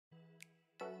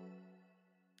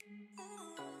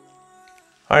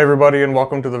Hi everybody and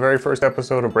welcome to the very first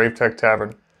episode of BraveTECH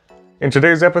Tavern. In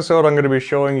today's episode I'm going to be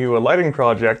showing you a lighting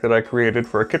project that I created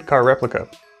for a K.I.T.T Replica.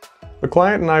 The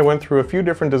client and I went through a few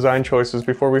different design choices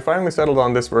before we finally settled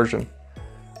on this version.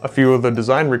 A few of the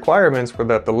design requirements were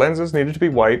that the lenses needed to be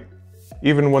white,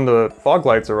 even when the fog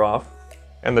lights are off,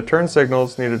 and the turn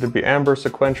signals needed to be amber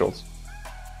sequentials.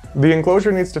 The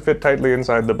enclosure needs to fit tightly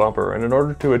inside the bumper, and in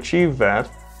order to achieve that,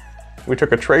 we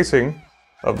took a tracing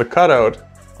of the cutout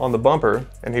on the bumper,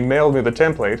 and he mailed me the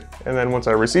template, and then once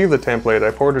I received the template I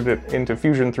ported it into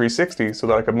Fusion 360 so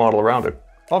that I could model around it.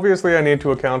 Obviously I need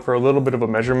to account for a little bit of a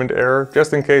measurement error,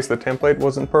 just in case the template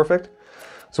wasn't perfect.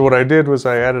 So what I did was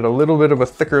I added a little bit of a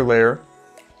thicker layer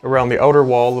around the outer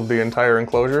wall of the entire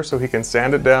enclosure so he can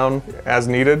sand it down as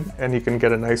needed, and he can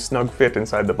get a nice snug fit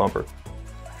inside the bumper.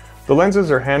 The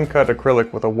lenses are hand-cut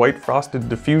acrylic with a white frosted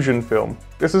diffusion film.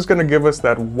 This is going to give us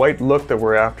that white look that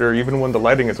we're after even when the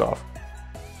lighting is off.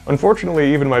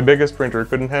 Unfortunately, even my biggest printer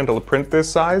couldn't handle a print this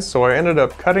size, so I ended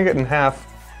up cutting it in half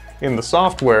in the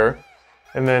software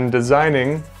and then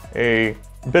designing a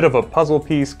bit of a puzzle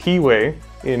piece keyway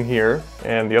in here,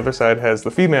 and the other side has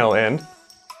the female end.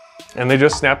 And they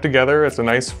just snap together. It's a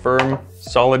nice, firm,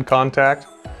 solid contact.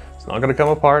 It's not going to come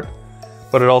apart,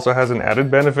 but it also has an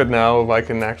added benefit now of I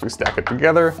can actually stack it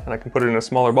together, and I can put it in a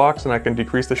smaller box, and I can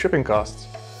decrease the shipping costs.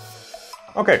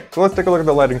 Okay, so let's take a look at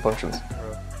the lighting functions.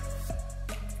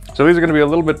 So these are going to be a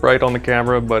little bit bright on the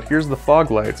camera, but here's the fog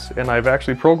lights, and I've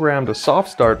actually programmed a soft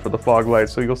start for the fog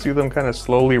lights, so you'll see them kind of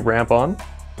slowly ramp on.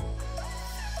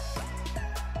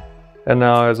 And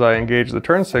now as I engage the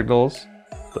turn signals,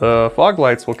 the fog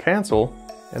lights will cancel,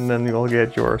 and then you'll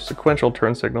get your sequential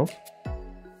turn signals.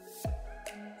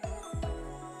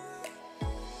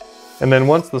 And then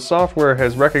once the software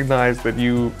has recognized that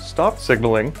you stopped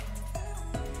signaling,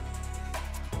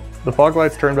 the fog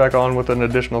lights turn back on with an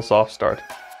additional soft start.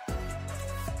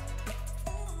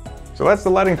 So that's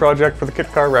the lighting project for the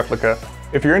K.I.T.T Replica.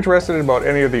 If you're interested about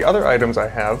any of the other items I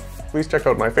have, please check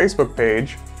out my Facebook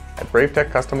page at BraveTECH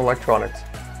Custom Electronics.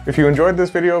 If you enjoyed this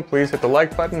video, please hit the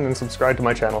like button and subscribe to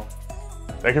my channel.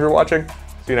 Thank you for watching.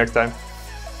 See you next time.